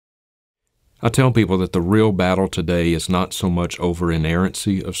I tell people that the real battle today is not so much over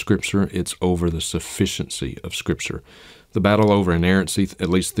inerrancy of Scripture, it's over the sufficiency of Scripture. The battle over inerrancy, at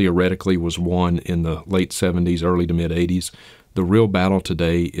least theoretically, was won in the late 70s, early to mid-80s. The real battle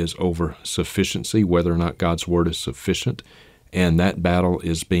today is over sufficiency, whether or not God's Word is sufficient, and that battle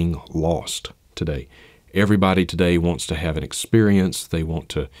is being lost today. Everybody today wants to have an experience. They want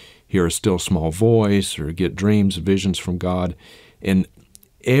to hear a still small voice or get dreams, visions from God. And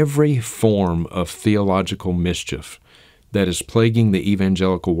every form of theological mischief that is plaguing the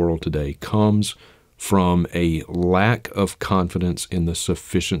evangelical world today comes from a lack of confidence in the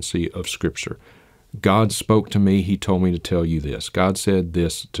sufficiency of Scripture. God spoke to me. He told me to tell you this. God said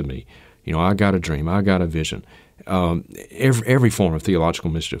this to me. I got a dream. I got a vision. Every form of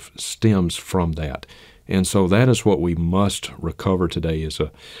theological mischief stems from that. And so that is what we must recover today is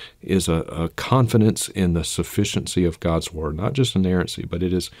a confidence in the sufficiency of God's Word, not just inerrancy, but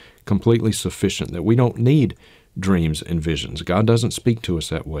it is completely sufficient, that we don't need dreams and visions. God doesn't speak to us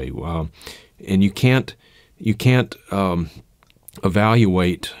that way. And you can't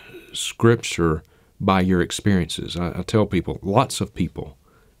evaluate Scripture by your experiences. I tell people, lots of people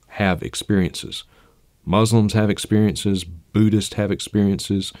have experiences. Muslims have experiences, Buddhists have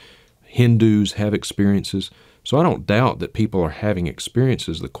experiences, Hindus have experiences. So I don't doubt that people are having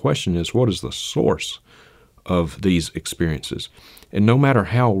experiences. The question is, what is the source of these experiences? And no matter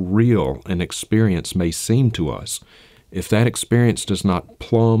how real an experience may seem to us, if that experience does not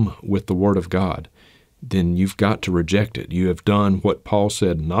plumb with the Word of God, then you've got to reject it. You have done what Paul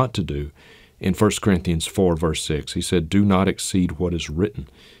said not to do in 1 Corinthians 4, verse 6. He said, do not exceed what is written.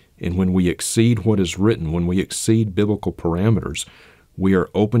 And when we exceed what is written, when we exceed biblical parameters, we are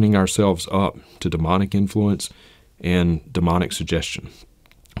opening ourselves up to demonic influence and demonic suggestion.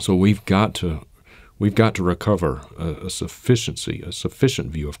 So we've got to recover a sufficient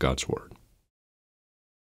view of God's Word.